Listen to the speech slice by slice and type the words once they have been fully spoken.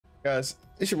Guys,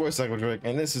 it's your boy Cycle Drake,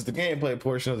 and this is the gameplay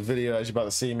portion of the video. As you're about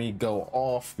to see me go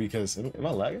off because am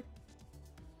I lagging?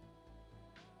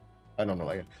 I don't know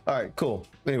lagging. All right, cool.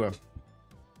 Anyway,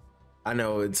 I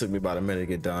know it took me about a minute to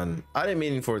get done. I didn't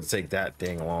mean for it to take that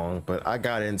dang long, but I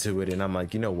got into it and I'm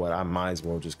like, you know what? I might as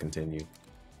well just continue.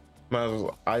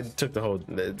 I took the whole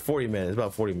 40 minutes,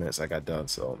 about 40 minutes I got done.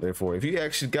 So therefore, if you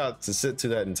actually got to sit to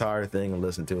that entire thing and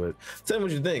listen to it, tell me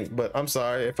what you think. But I'm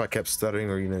sorry if I kept stuttering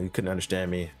or, you know, you couldn't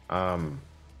understand me. I'm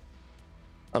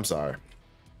sorry,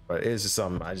 but it's just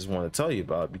something I just want to tell you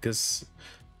about because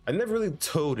I never really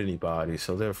told anybody.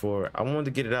 So therefore, I wanted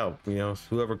to get it out. You know,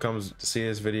 whoever comes to see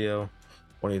this video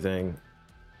or anything,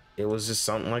 it was just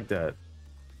something like that.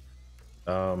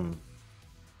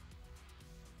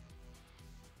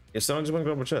 If someone just went to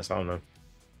go up my chest, I don't know.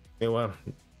 Anyway,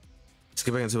 let's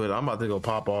get back into it. I'm about to go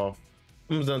pop off.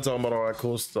 I'm done talking about all that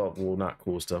cool stuff. Well, not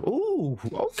cool stuff. Ooh,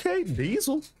 okay,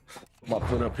 Diesel. I'm gonna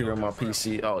put up here on my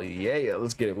PC. Oh yeah,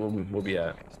 let's get it. We'll be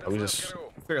at. We just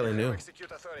fairly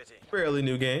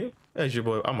new game. As your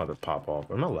boy, I'm about to pop off.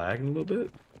 Am I lagging a little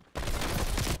bit?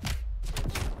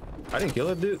 I didn't kill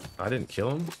it, dude. I didn't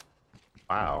kill him.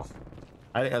 Wow.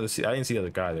 I didn't see the other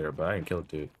guy there, but I didn't kill it,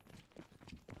 dude.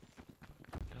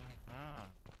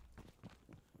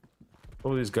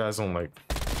 All these guys don't like.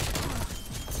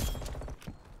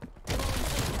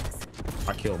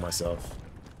 I killed myself.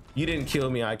 You didn't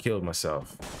kill me, I killed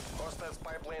myself. Hostile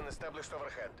pipeline established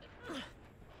overhead.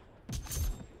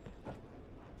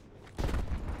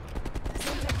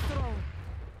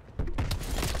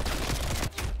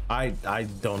 I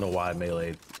don't know why I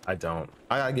meleeed. I don't.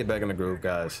 I gotta get back in the groove,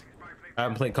 guys. I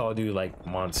haven't played Call of Duty like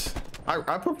months. I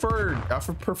prefer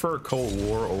Cold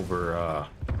War over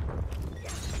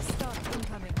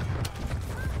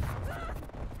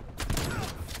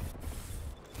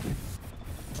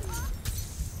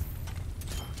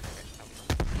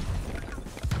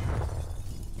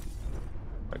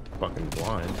fucking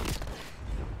blind.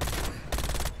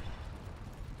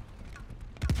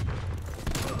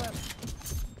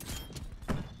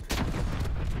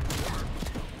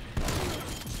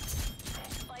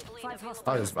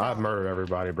 I've murdered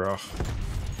everybody, bro.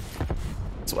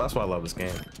 So that's why I love this game.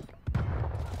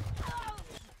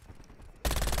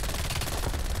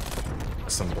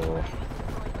 Some bull.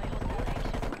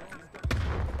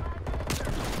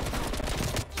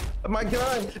 My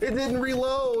gun, it didn't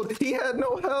reload. He had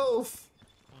no health.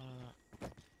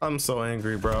 I'm so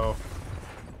angry, bro.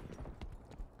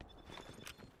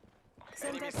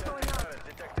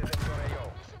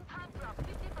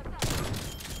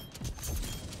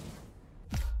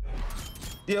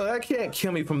 Yo, that can't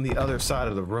kill me from the other side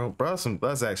of the room, bro.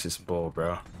 That's actually some bull,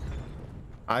 bro.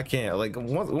 I can't, like,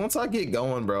 once I get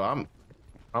going, bro, I'm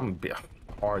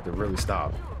hard to really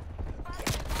stop.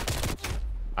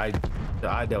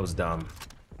 That was dumb.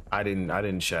 I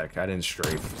didn't check. I didn't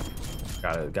strafe.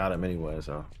 Got him anyway.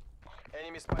 So.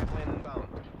 Enemy spy plane inbound.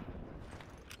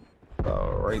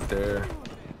 Oh, right there.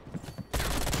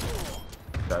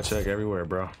 Gotta check everywhere,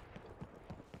 bro.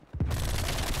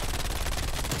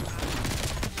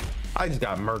 I just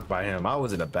got murked by him. I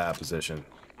was in a bad position.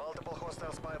 Multiple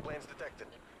hostile spy planes detected.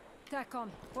 TACOM,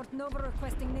 Fort Nova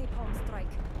requesting napalm strike.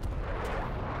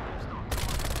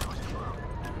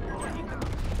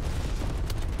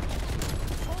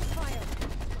 Hold fire.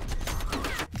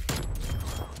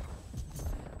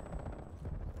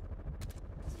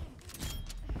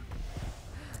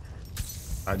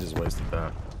 I just wasted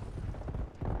that.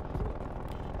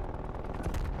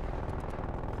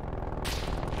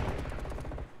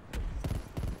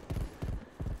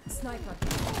 Sniper.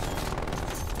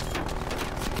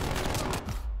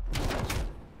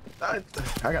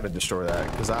 I gotta destroy that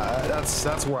because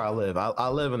that's where I live. I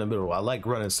live in the middle. I like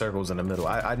running circles in the middle.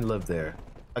 I live there.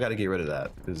 I gotta get rid of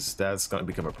that because that's gonna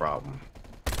become a problem.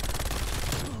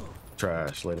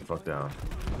 Trash. Lay the fuck down.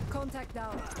 Contact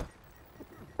down.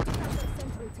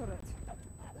 Sentry turret.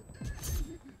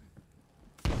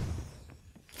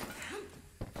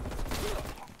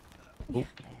 Oop.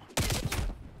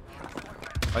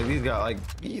 Like these guys,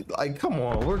 like come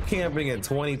on, we're camping in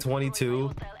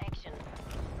 2022.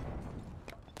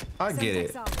 I get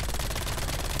it.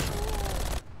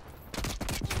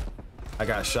 I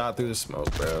got shot through the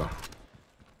smoke, bro.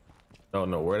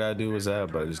 Don't know where that dude was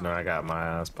at, but just know I got my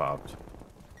ass popped.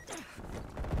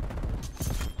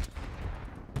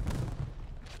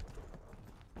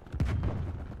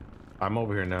 I'm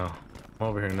over here now. I'm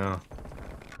over here now.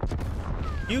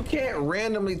 You can't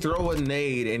randomly throw a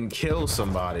nade and kill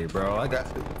somebody, bro. I got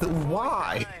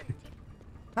why?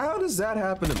 How does that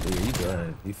happen to me? You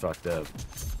done. You fucked up.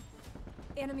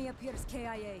 Enemy appears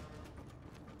KIA.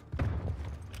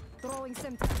 Throwing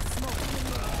symptoms. Smoke in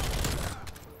the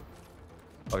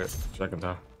air. Okay, second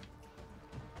time.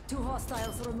 2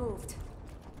 hostiles removed.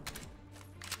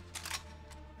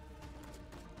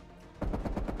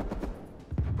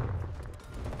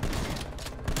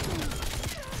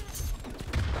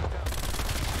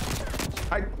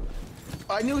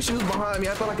 I knew she was behind me.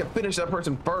 I thought I could finish that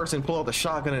person first and pull out the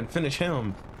shotgun and finish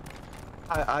him.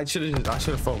 I should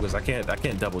have focused. I can't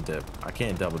double dip. I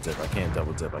can't double dip. I can't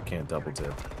double dip. I can't double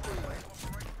dip.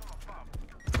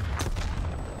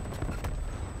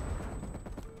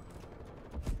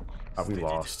 We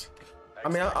lost. I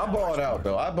mean, I balled out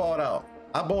though. I balled out.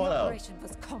 I balled out. Operation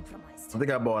was compromised. I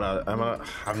think I balled out.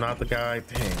 I'm not the guy.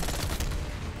 Dang.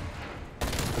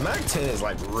 The MAC-10 is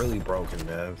like really broken,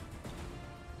 man.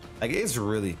 Like it's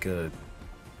really good.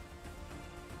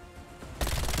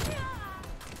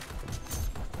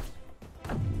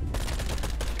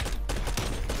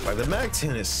 Like the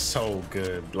MAC-10 is so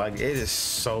good. Like it is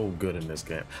so good in this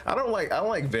game. I don't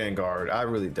like Vanguard. I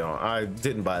really don't. I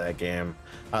didn't buy that game.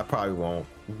 I probably won't.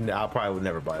 I probably would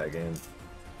never buy that game.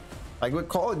 Like with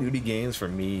Call of Duty games for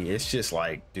me, it's just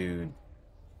like, dude,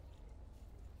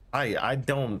 I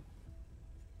don't.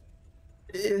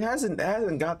 It hasn't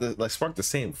got the like sparked the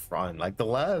same fun. Like the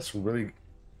last really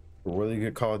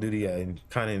good Call of Duty I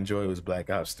kind of enjoyed was Black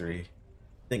Ops 3. I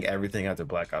think everything after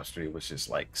Black Ops 3 was just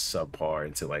like subpar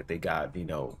until like they got, you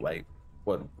know, like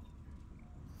what,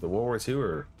 the World War II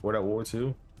or what, that World War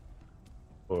II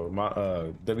or my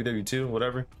WW2,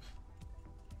 whatever.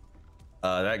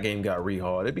 That game got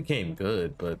rehauled. It became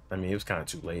good, but I mean it was kind of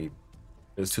too late.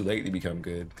 It was too late to become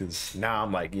good because now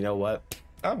I'm like, you know what,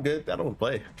 I'm good. I don't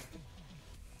play.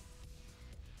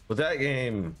 But that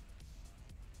game,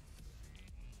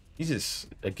 you just,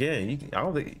 again, I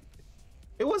don't think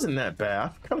it wasn't that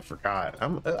bad. I kind of forgot.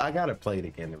 I gotta play it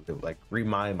again to like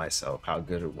remind myself how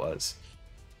good it was.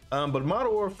 But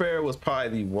Modern Warfare was probably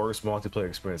the worst multiplayer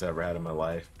experience I ever had in my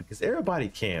life because everybody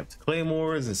camped.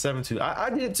 Claymores and 7.2. I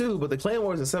did too, but the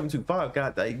Claymores and 7.25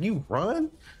 got like, you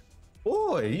run,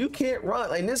 boy, you can't run.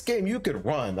 Like in this game, you could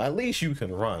run. At least you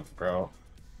can run, bro.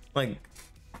 Like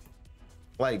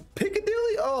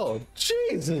Piccadilly, oh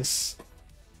Jesus!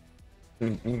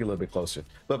 You can get a little bit closer,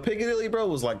 but Piccadilly, bro,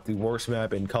 was like the worst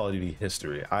map in Call of Duty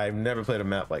history. I've never played a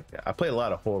map like that. I played a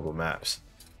lot of horrible maps,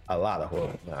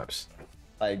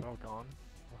 Like,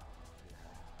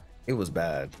 it was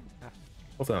bad.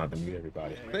 Hopefully, I don't have to mute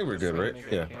everybody. I think we're good, right?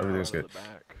 Yeah, everything's good.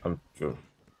 I'm good. All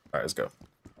right, let's go.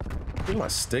 I think my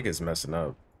stick is messing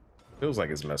up. Feels like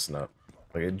it's messing up.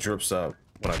 Like it drips up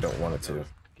when I don't want it to.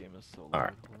 All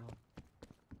right.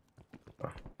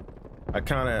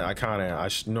 I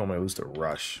should normally lose to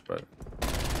rush, but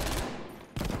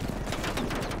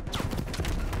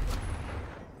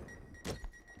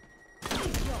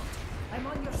I'm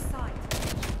on your side.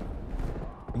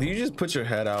 you just put your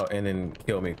head out and then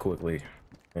kill me quickly,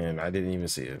 and I didn't even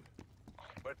see it.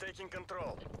 We're taking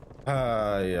control.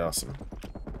 Yeah, awesome.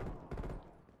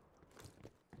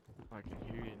 I can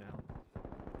hear you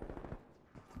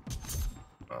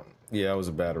now. Yeah, that was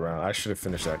a bad round. I should have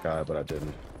finished that guy, but I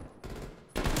didn't.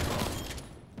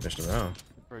 Finished him round.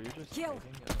 Bro, you're just Kill.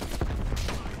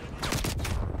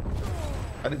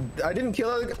 I didn't kill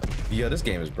other guy. Yeah, this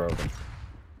game is broken.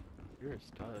 You're a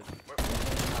stud.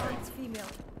 It's female.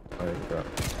 Oh, yeah.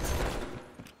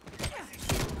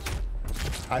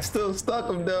 I still stuck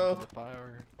him though.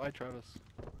 Bye, Travis.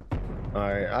 All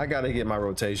right, I gotta get my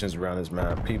rotations around this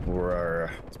map. People are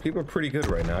pretty good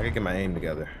right now. I gotta get my aim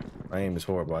together. My aim is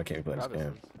horrible. I can't play this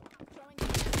game.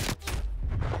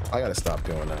 I gotta stop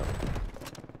doing that.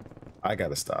 I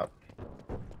gotta stop.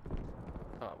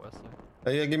 Oh, Wesley.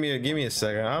 Yeah, give me a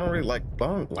second. I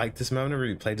don't like this map. I never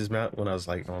really played this map when I was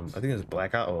like I think it was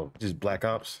Black Ops or just Black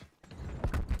Ops.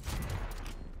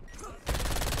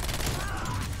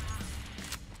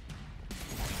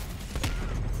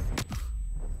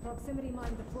 Proximity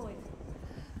mine deployed.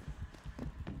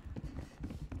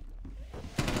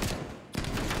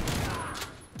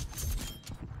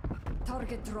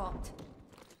 Target dropped.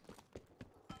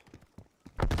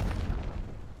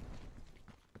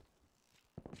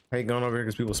 I hate going over here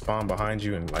because people spawn behind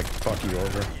you and like fuck you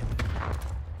over.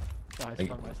 I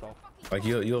stunned myself. Like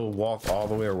you'll walk all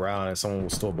the way around and someone will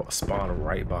still spawn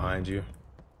right behind you.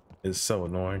 It's so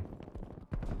annoying.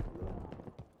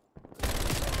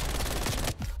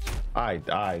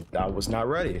 I was not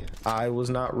ready. I was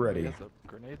not ready. That's a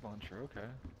grenade launcher, okay.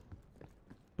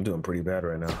 I'm doing pretty bad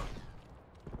right now.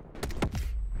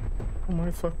 Oh my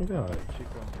fucking god.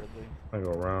 Keep going, Ridley. I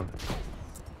go around.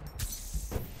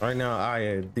 Right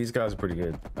now, these guys are pretty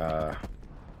good. Yeah,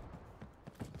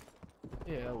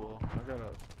 well, I got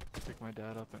a Pick my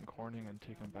dad up in Corning and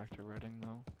take him back to Reading,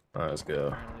 though. All right, let's go.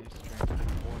 Apparently he's stranded in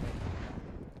Corning.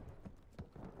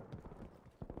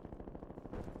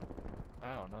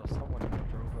 I don't know, someone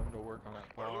drove him to work on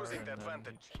that bar losing and the then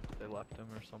advantage. they left him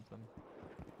or something.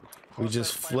 We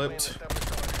just flipped.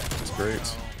 It's great. No,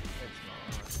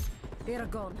 it's not. They're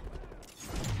gone.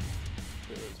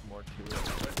 There's more to it.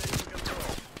 We're taking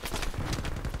control.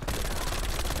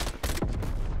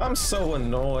 I'm so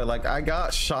annoyed. Like, I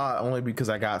got shot only because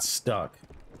I got stuck.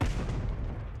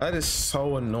 That is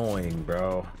so annoying,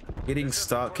 bro. Getting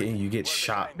stuck and you get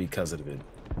shot because of it.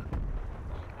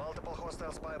 Multiple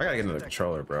hostile spy I gotta get another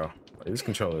controller, bro. Like, this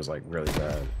controller is like really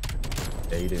bad.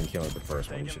 Yeah, you didn't kill it the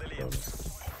first one. You should have killed it.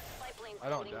 I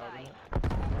don't doubt it. We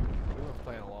were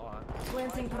playing a lot.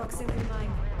 Planting proximity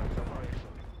mine.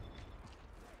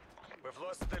 We've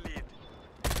lost the lead.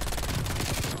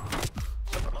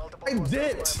 I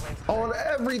dipped on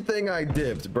everything. I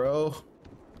dipped, bro.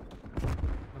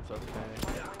 That's okay.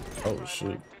 Oh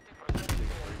shit.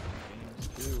 Games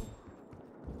too.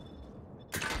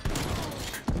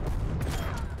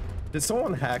 Did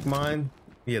someone hack mine?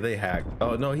 Yeah, they hacked.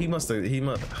 Oh no, he must have.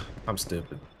 I'm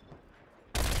stupid.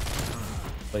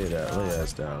 Lay that. Lay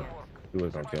that down. He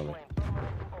was gonna kill me.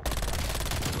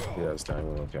 Yeah, that's down. He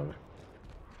was gonna kill me.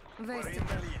 We're in Vested.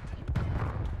 the lead.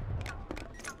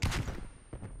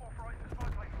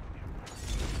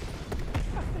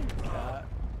 Cat.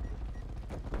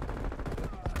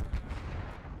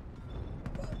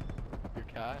 Your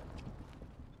cat?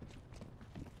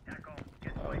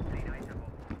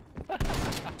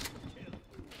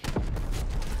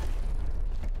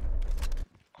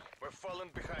 We're falling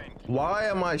behind. Why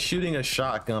am I shooting a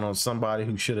shotgun on somebody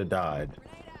who should have died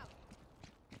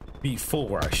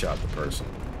before I shot the person?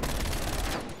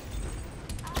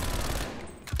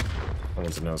 Oh,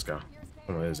 there's a nose guy.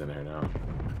 Oh, is in there now.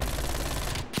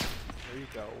 There you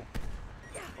go.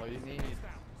 All you need.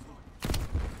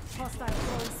 Hostile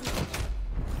close.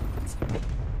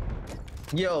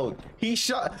 Yo, he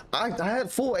shot. I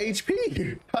had full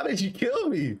HP. How did you kill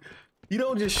me? You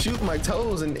don't just shoot my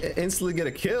toes and instantly get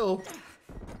a kill.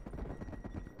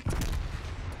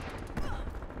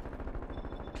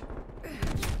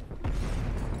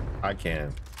 I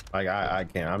can't. Like I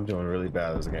can't. I'm doing really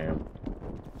bad this game.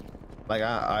 Like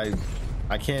I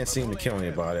can't seem to kill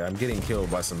anybody. I'm getting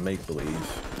killed by some make believe.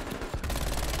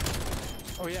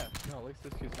 Oh yeah. No, at least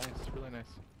this dude's nice. It's really nice.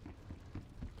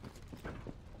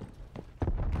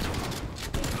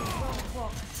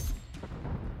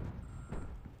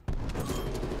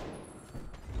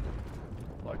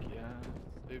 Lucky ass.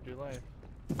 Saved your life.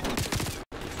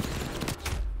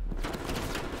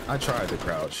 I tried to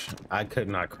crouch. I could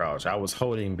not crouch. I was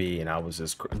holding B and I was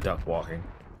just duck walking.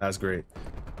 That's great.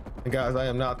 And guys, I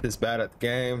am not this bad at the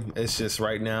game. It's just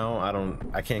right now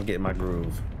I can't get my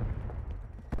groove.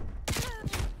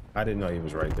 I didn't know he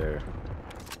was right there.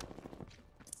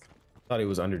 Thought he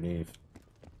was underneath.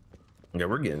 Yeah,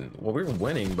 we're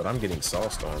winning, but I'm getting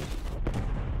sauced on.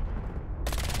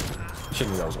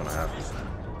 Shouldn't knew that was gonna happen.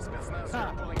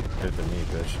 Hit the knee,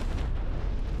 bitch.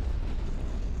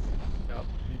 Yep,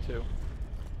 me too.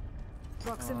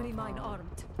 Proximity mine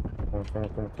armed. Come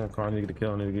on, I need to get a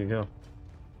kill, I need to get a kill.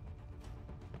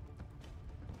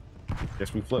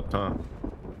 Guess we flipped, huh?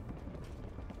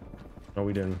 No,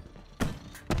 we didn't.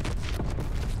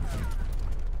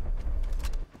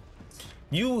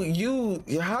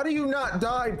 How do you not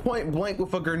die point blank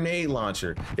with a grenade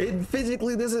launcher? It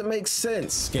physically doesn't make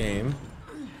sense, game.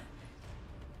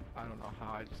 I don't know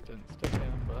how I just didn't stick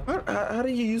him, but How do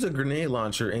you use a grenade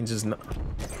launcher and just not?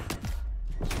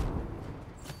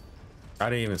 I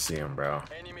didn't even see him, bro.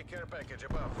 Enemy care package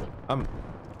above. I'm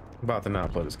about to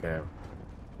not play this game.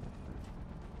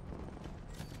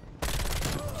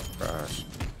 Gosh.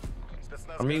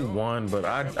 I mean, won, but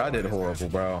I did horrible,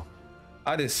 bro.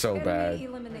 I did so Enemy bad.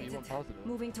 eliminated. positive.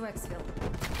 Moving to exfil.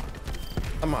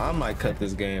 I might cut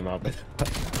this game out.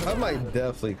 I might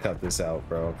definitely cut this out,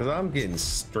 bro, because I'm getting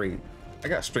straight. I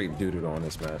got straight doo-doo on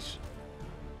this match.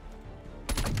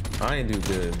 I ain't do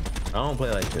good. I don't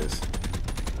play like this.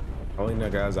 Only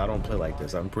know, guys, I don't play like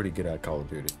this. I'm pretty good at Call of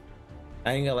Duty.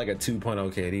 I ain't got like a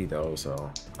 2.0 KD though,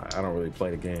 so I don't really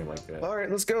play the game like that. All right,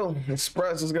 let's go.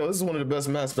 Express, let's go. This is one of the best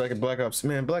maps back at Black Ops.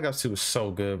 Man, Black Ops 2 was so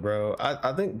good, bro.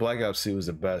 I think Black Ops 2 was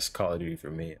the best Call of Duty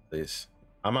for me, at least.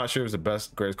 I'm not sure it was the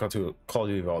best, greatest Call of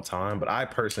Duty of all time, but I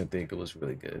personally think it was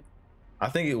really good. I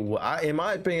think in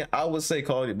my opinion, I would say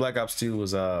Call of Duty Black Ops 2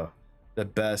 was the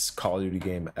best Call of Duty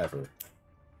game ever.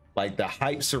 Like the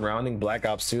hype surrounding Black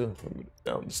Ops 2.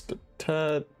 Down just a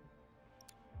tad.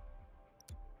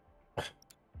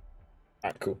 All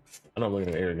right, cool. I know I'm looking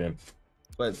at the air again.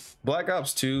 But Black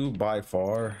Ops 2 by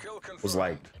far was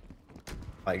like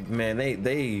man,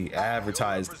 they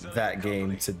advertised that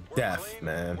game to death,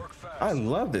 man. I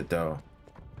loved it though.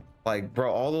 Like,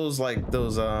 bro, all those like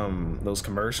those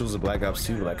commercials of Black Ops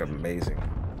 2 were like amazing.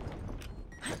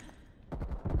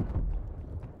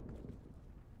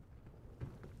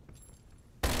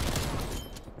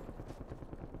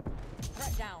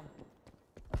 Threat down.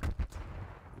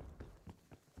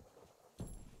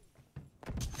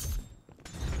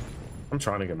 I'm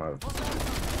trying to get my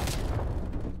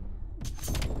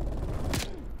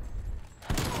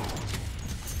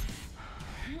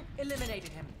Eliminated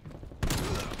him.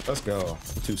 let's go.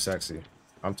 I'm too sexy.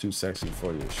 I'm too sexy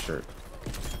for your shirt.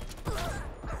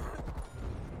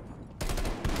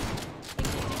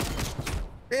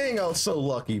 Dang, I was so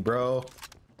lucky, bro.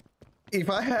 If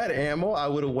I had ammo, I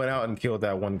would have went out and killed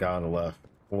that one guy on the left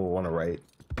or on the right,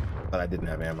 but I didn't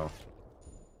have ammo.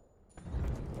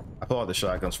 I pull out the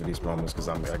shotguns for these moments because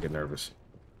I get nervous.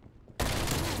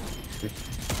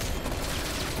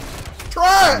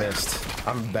 Try! I missed.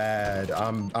 I'm bad.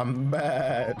 I'm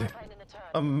mad.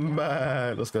 I'm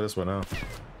mad. Let's go this one now.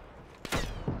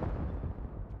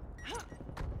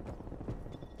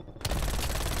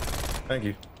 Thank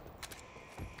you.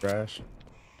 Crash.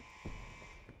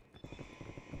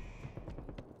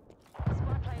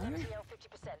 Squad plane MTL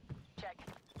 50%. Check.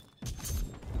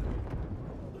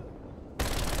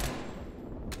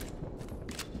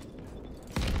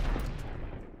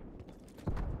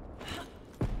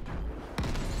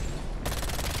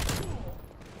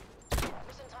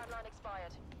 Mission timeline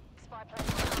expired. Spy plane.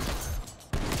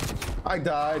 I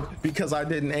died because I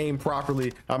didn't aim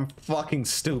properly. I'm fucking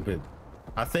stupid.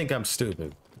 I think I'm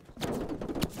stupid.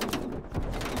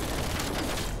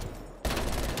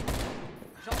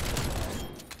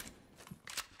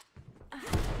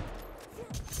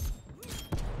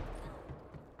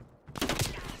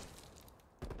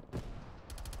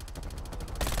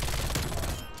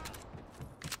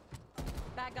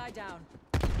 Bad guy down.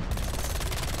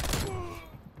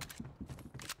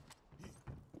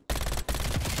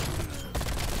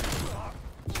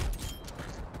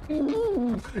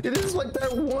 It is like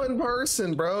that one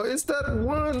person, bro. It's that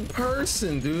one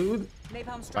person, dude.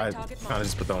 Napalm I strike target kind of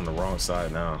just put that on the wrong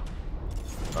side now.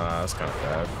 That's kind of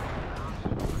bad.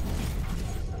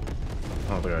 I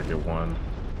don't think I get one.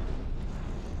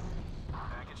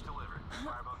 Package delivered.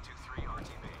 Fireboat 2-3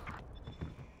 RTB.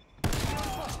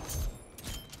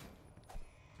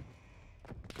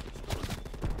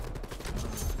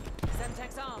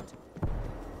 Semtex armed.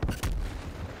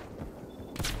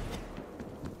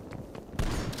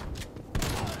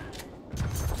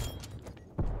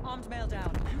 Armed male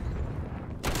down.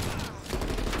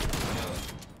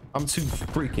 I'm too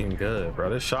freaking good, bro.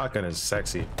 This shotgun is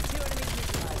sexy. 2 enemies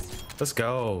neutralized. Let's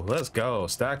go. Let's go.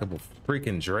 Stackable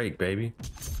freaking Drake, baby.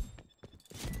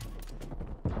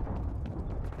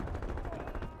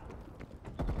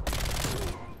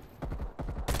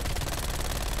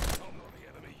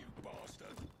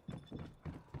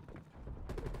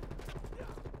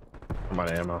 I'm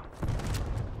out of ammo.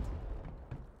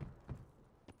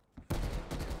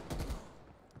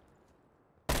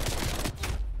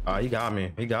 He got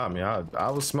me. He got me. I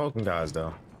was smoking guys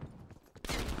though.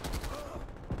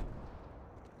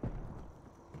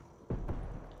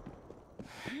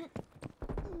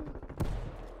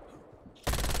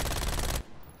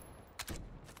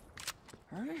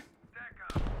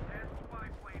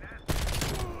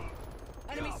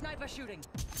 Enemy sniper shooting.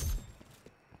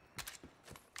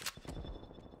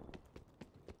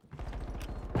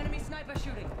 Enemy sniper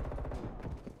shooting.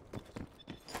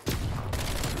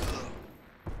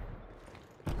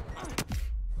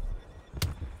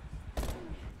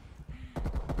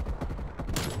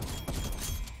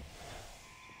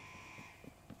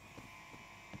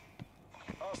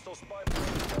 Hostile spy plane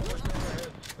almost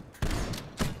overhead.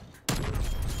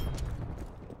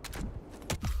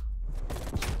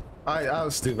 I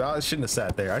was stupid. I shouldn't have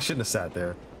sat there. I shouldn't have sat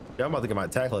there. Yeah, I'm about to get my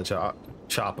tackler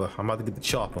chopper. I'm about to get the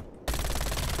chopper.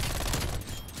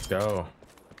 Let's go.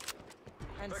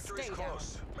 And Victory's stay down.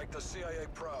 close. Make the CIA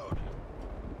proud.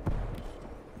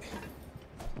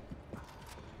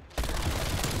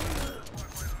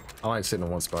 I like sitting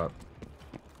in one spot.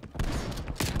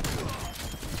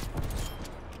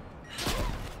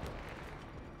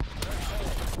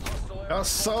 I was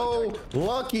so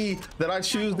lucky that I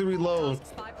choose to reload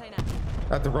Spy plane active.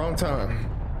 at the wrong time.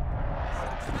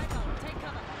 Strike on. Take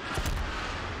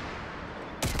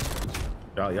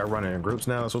cover. Y'all running in groups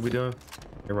now? That's what we doing?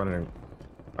 You're running in.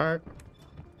 All right.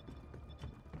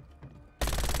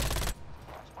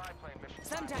 Spy plane mission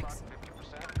Semtex. 50%.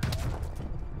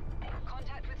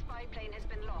 Contact with spy plane has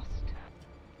been lost.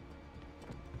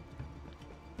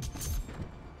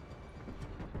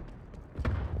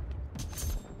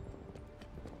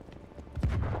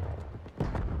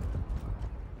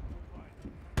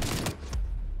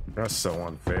 That's so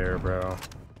unfair, bro.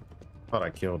 Thought I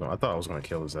killed him. I thought I was gonna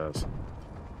kill his ass.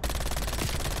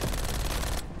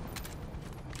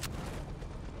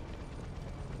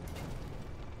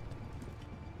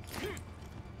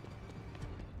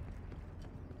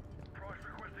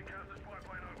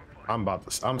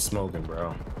 I'm smoking,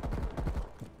 bro.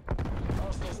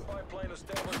 Hostile spy plane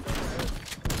established overhead.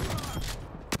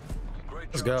 Great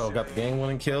Let's job, go. Got the game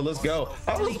winning kill. Let's go.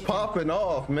 I was popping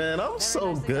off, man. I'm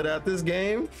so good at this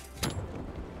game.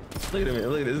 Look at me.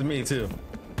 Look at this. Me too.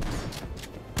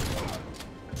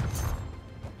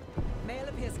 Male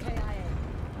appears KIA.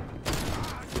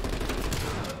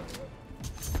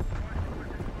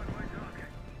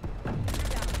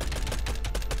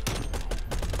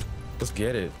 Let's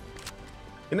get it.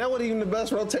 And that wasn't even the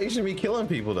best rotation, me killing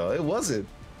people though. It wasn't.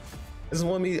 This is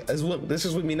with me. This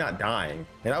is with me not dying.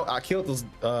 And I killed those.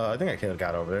 I think I killed a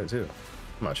guy over there too.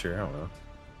 I'm not sure. I don't know.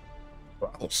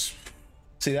 Wow.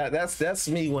 See that's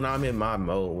me when I'm in my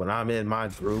mode. When I'm in my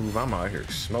groove, I'm out here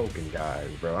smoking guys,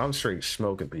 bro. I'm straight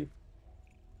smoking people.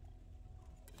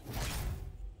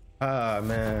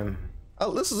 Man.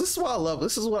 Oh, this is what I love.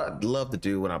 This is what I love to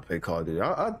do when I play Call of Duty.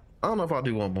 I don't know if I'll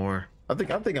do one more. I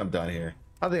think I'm done here.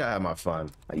 I think I had my fun.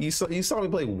 You saw me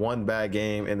play one bad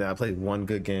game and then I played one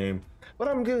good game, but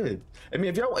I'm good. I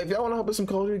mean, if y'all want to help with some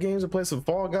Call of Duty games and play some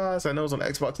Fall Guys, I know it's on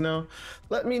Xbox now.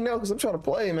 Let me know because I'm trying to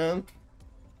play, man.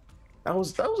 That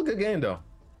was a good game though.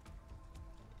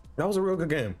 That was a real good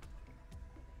game.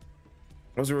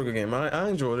 That was a real good game. I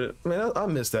enjoyed it. Man, I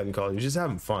missed that in Call of Duty. Just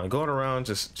having fun, going around,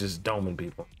 just doming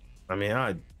people. I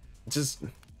mean, it's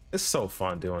so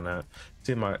fun doing that.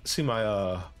 See my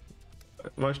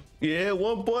yeah,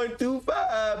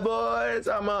 1.25 boys.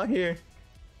 I'm out here.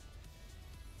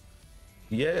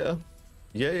 Yeah.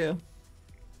 I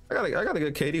got a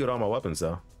good KD with all my weapons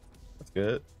though. That's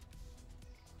good.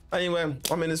 Anyway,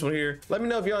 I'm in this one here. Let me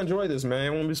know if y'all enjoy this,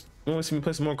 man. Want to see me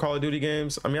play some more Call of Duty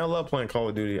games? I mean, I love playing Call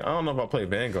of Duty. I don't know if I'll play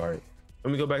Vanguard.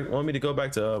 Want me to go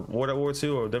back to World at War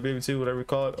 2 or WW2, whatever you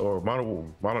call it, or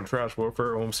Modern Trash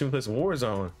Warfare? Want to see me play some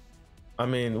Warzone? I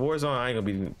mean, Warzone, I ain't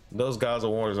gonna be. Those guys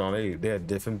on Warzone, they're a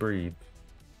different breed.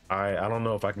 I don't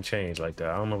know if I can change like that.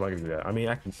 I don't know if I can do that. I mean,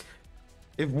 I can.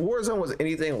 If Warzone was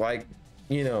anything like,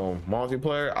 you know,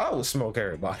 multiplayer, I would smoke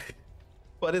everybody.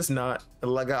 But it's not.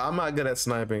 Like, I'm not good at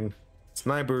sniping.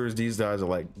 Snipers, these guys are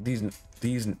like these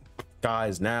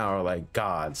guys now are like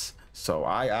gods. So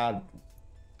I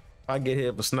get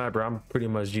hit with a sniper, I'm pretty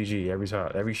much GG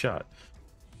every shot.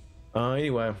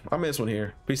 Anyway, I'm in this one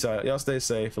here. Peace out. Y'all stay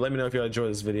safe. Let me know if y'all enjoyed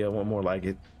this video. Want more like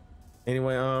it.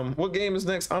 Anyway, what game is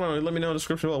next? I don't know. Let me know in the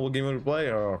description below what game to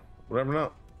play or whatever.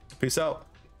 Not. Peace out.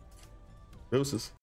 Deuces.